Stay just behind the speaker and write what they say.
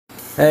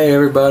Hey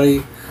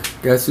everybody,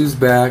 guess who's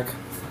back?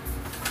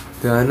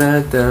 Da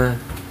da da.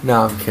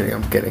 No, I'm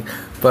kidding.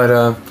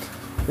 But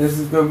this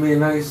is gonna be a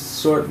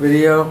nice short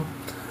video.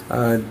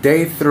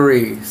 Day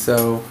 3.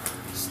 So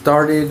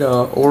started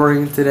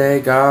ordering today.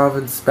 Got out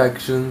of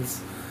inspections.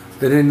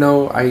 They didn't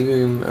know I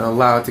even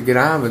allowed to get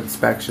out of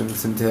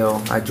inspections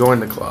until I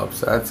joined the club.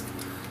 So that's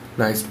a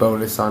nice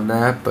bonus on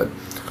that. But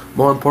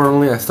more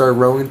importantly, I started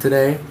rowing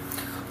today.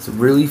 It's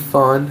really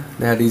fun.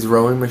 They had these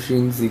rowing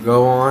machines you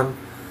go on.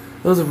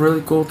 It was a really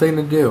cool thing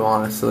to do,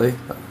 honestly.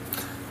 I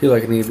feel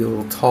like I need to be a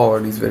little taller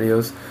in these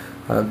videos.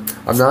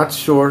 I'm not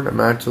short. I'm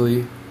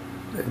actually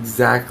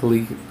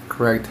exactly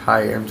correct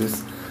height.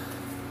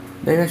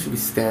 Maybe I should be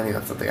standing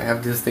on something. I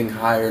have this thing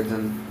higher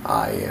than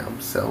I am,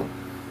 so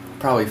I'll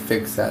probably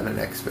fix that in the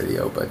next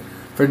video. But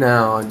for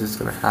now, I'm just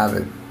gonna have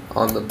it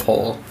on the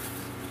pole.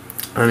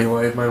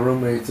 Anyway, my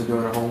roommates are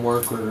doing their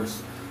homework. We're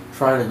just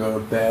trying to go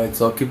to bed,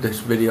 so I'll keep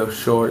this video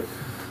short.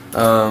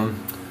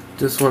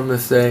 Just wanted to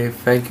say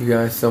thank you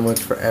guys so much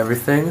for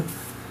everything.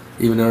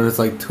 Even though there's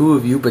like 2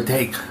 of you, but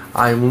hey,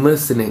 I'm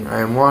listening. I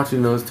am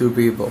watching those 2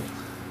 people.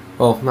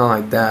 Well, not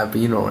like that,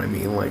 but you know what I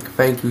mean. Like,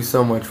 thank you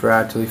so much for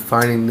actually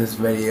finding this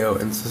video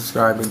and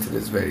subscribing to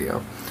this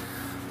video.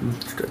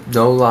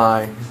 No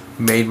lie,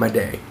 made my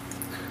day.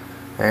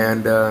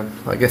 And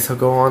I guess I'll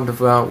go on to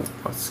about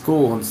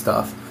school and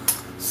stuff.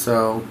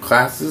 So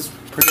class is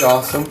pretty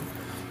awesome.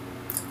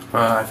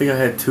 I think I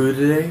had 2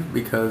 today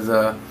because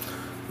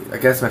I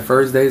guess my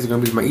first days are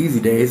going to be my easy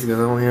days because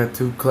I only had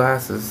 2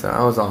 classes. So that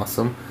was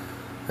awesome.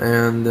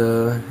 And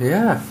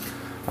yeah,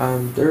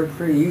 they're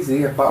pretty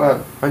easy. I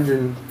bought a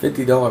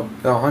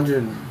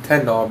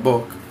 $110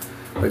 book,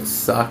 which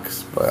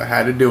sucks, but I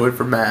had to do it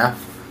for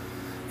math.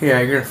 Yeah,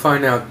 you're going to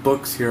find out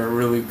books here are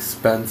really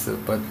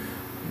expensive, but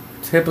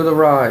tip of the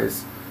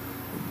rise,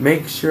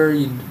 make sure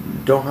you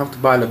don't have to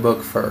buy the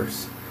book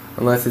first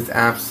unless it's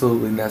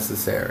absolutely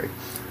necessary.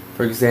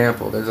 For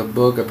example, there's a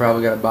book I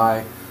probably got to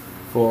buy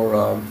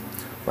for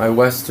my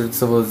Western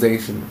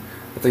Civilization.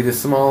 It's like a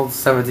small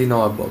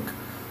 $17 book.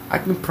 I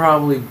can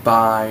probably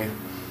buy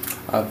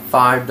a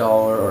 $5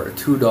 or a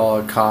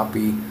 $2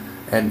 copy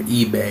on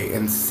eBay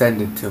and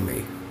send it to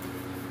me,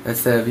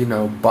 instead of, you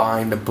know,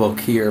 buying the book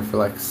here for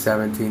like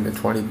 17 to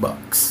 20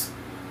 bucks.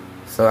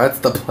 So that's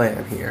the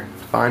plan here.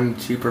 Find a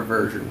cheaper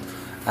version.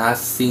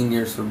 Ask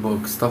seniors for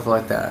books, stuff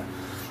like that.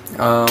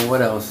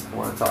 What else I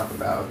want to talk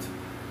about?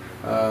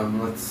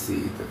 Let's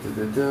see.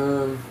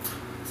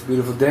 It's a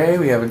beautiful day.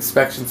 We have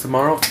inspection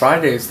tomorrow.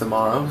 Friday is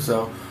tomorrow,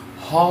 so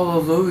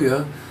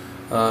hallelujah.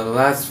 The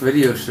last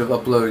video should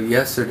have uploaded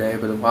yesterday,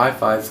 but the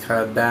Wi-Fi is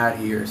kind of bad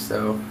here,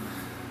 so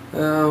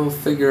we'll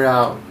figure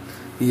out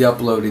the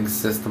uploading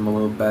system a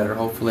little better.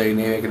 Hopefully,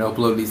 maybe I can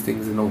upload these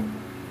things in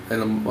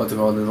what's it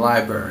called, the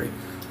library.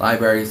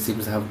 Library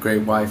seems to have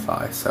great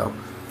Wi-Fi, so I'll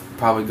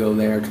probably go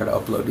there and try to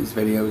upload these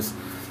videos.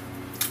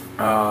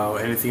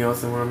 Anything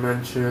else I want to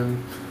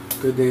mention?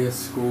 Good day at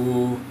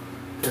school.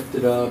 Kept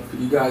it up.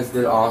 You guys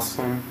did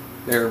awesome.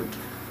 They're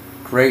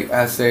great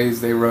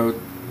essays they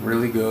wrote,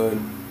 really good.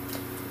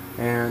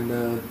 And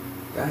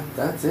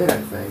that's it,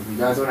 I think. You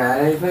guys want to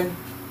add anything?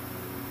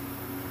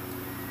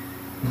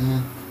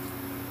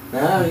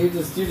 No, you're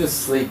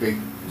just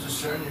sleeping. Just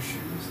shine your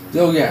shoes.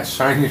 Oh yeah,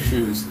 shine your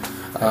shoes.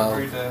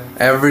 Every day.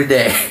 Every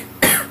day.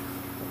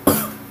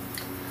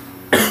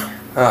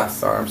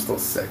 Sorry, I'm still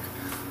sick.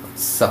 It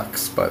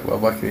sucks, but well,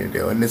 what can you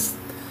do? And this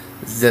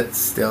zit's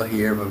still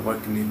here, but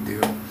what can you do?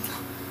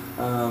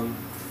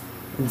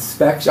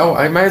 Inspection. Oh,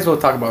 I might as well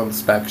talk about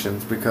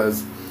inspections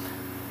because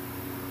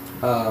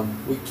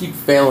we keep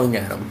failing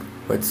at them,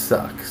 which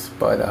sucks.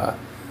 But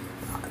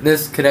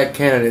this cadet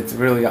candidate's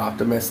really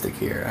optimistic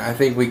here. I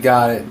think we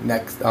got it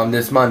on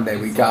this Monday.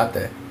 We got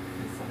it.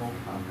 It's the whole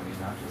company,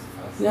 not just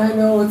us. Yeah, I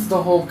know it's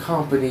the whole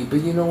company,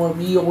 but you know what?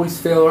 We always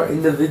fail our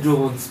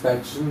individual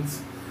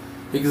inspections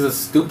because of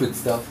stupid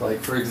stuff. Like,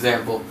 for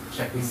example,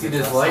 you see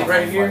this light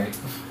right here?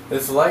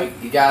 This light,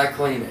 you gotta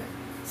clean it.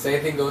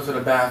 Same thing goes for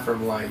the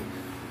bathroom light.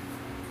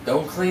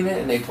 Don't clean it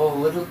and they pull a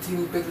little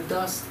teeny bit of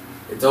dust,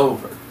 it's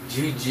over.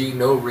 GG,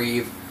 no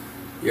reeve,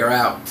 you're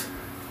out.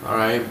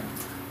 Alright?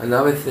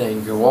 Another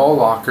thing, your wall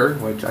locker,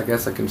 which I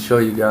guess I can show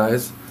you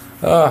guys.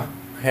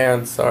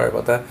 Hand, sorry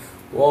about that.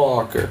 Wall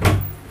locker.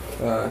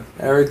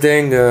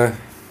 Everything, do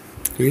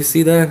you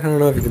see that? I don't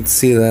know if you can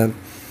see that.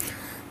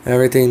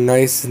 Everything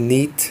nice and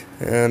neat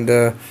and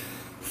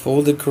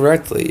folded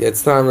correctly.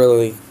 It's not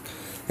really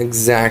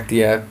exact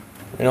yet.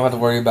 I don't have to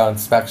worry about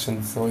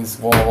inspections, at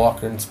least wall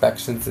locker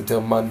inspections, until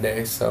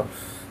Monday, so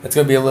it's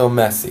going to be a little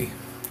messy.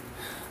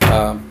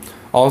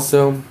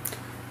 Also,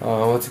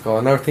 what's it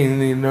called? Another thing you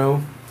need to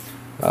know,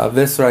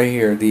 this right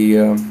here,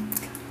 the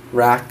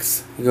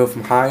racks, you go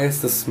from highest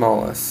to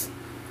smallest.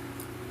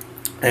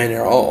 And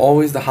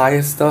always the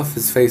highest stuff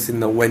is facing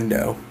the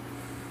window.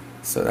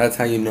 So that's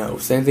how you know.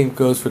 Same thing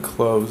goes for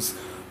clothes.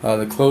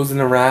 The clothes in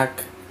the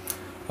rack,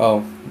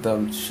 the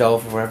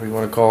shelf, or whatever you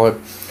want to call it.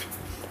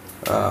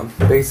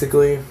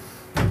 Basically,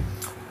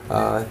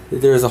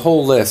 there's a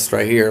whole list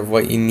right here of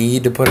what you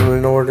need to put them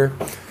in order,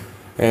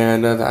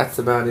 And that's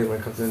about it when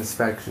it comes to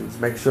inspections.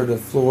 Make sure the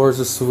floors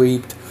are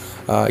swept,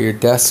 your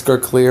desks are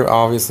clear.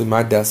 Obviously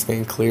my desk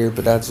ain't clear,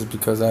 but that's just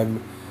because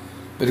I'm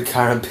been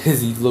kind of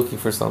busy looking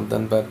for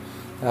something, but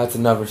that's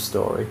another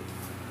story.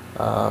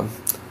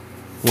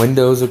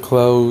 Windows are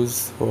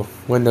closed. Well,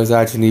 windows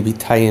actually need to be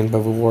tightened, but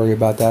we'll worry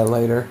about that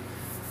later.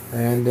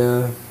 And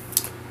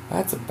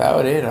that's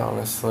about it,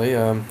 honestly.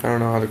 I don't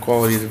know how the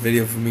quality of the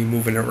video for me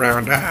moving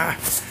around. I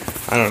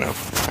don't know.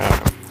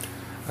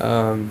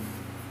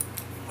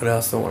 What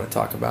else do I want to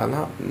talk about?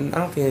 I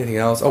don't think anything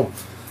else. Oh,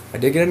 I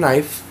did get a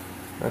knife.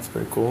 That's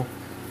pretty cool.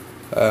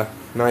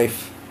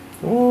 Knife.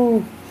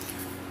 Woo.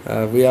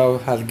 We all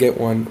had to get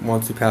one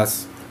once we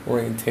passed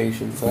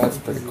orientation, so that's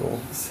pretty cool.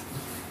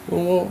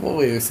 What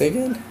were you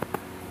saying?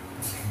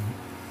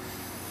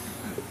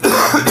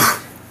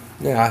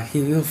 Yeah,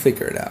 he'll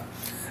figure it out.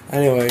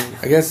 Anyway,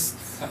 I guess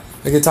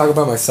I could talk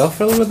about myself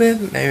for a little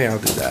bit. Maybe I'll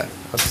do that.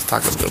 I'll just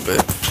talk a little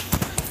bit.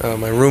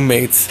 My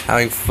roommate's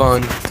having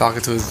fun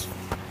talking to his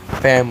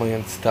family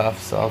and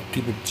stuff, so I'll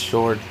keep it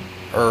short.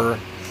 What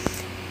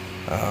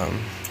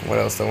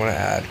else do I want to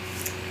add?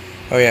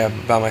 Oh yeah,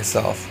 about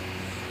myself.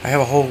 I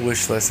have a whole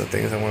wish list of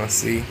things I want to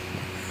see.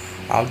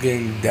 I'll get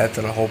in depth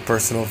on a whole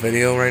personal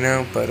video right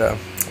now, but I'll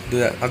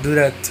do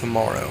that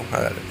tomorrow.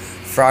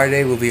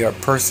 Friday will be our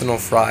personal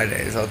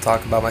Fridays. I'll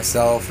talk about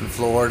myself in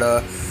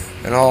Florida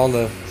and all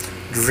the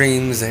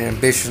dreams and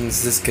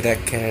ambitions this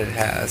cadet candidate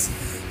has,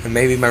 and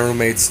maybe my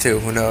roommates too.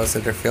 Who knows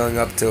if they're feeling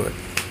up to it.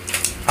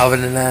 Other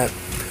than that,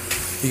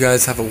 you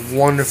guys have a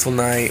wonderful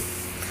night.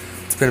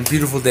 It's been a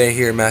beautiful day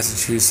here in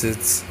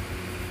Massachusetts.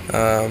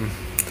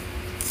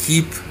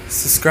 Keep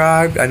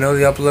subscribed. I know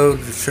the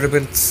upload should have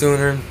been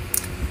sooner.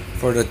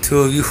 For the two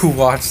of you who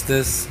watch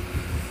this,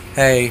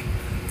 hey,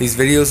 these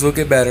videos will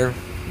get better,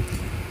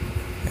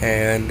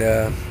 and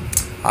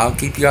I'll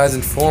keep you guys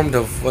informed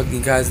of what you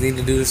guys need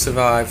to do to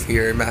survive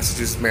here in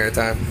Massachusetts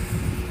Maritime.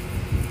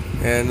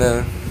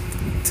 And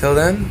till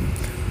then,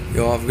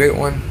 you all have a great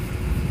one.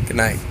 Good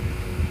night.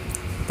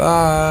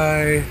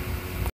 Bye.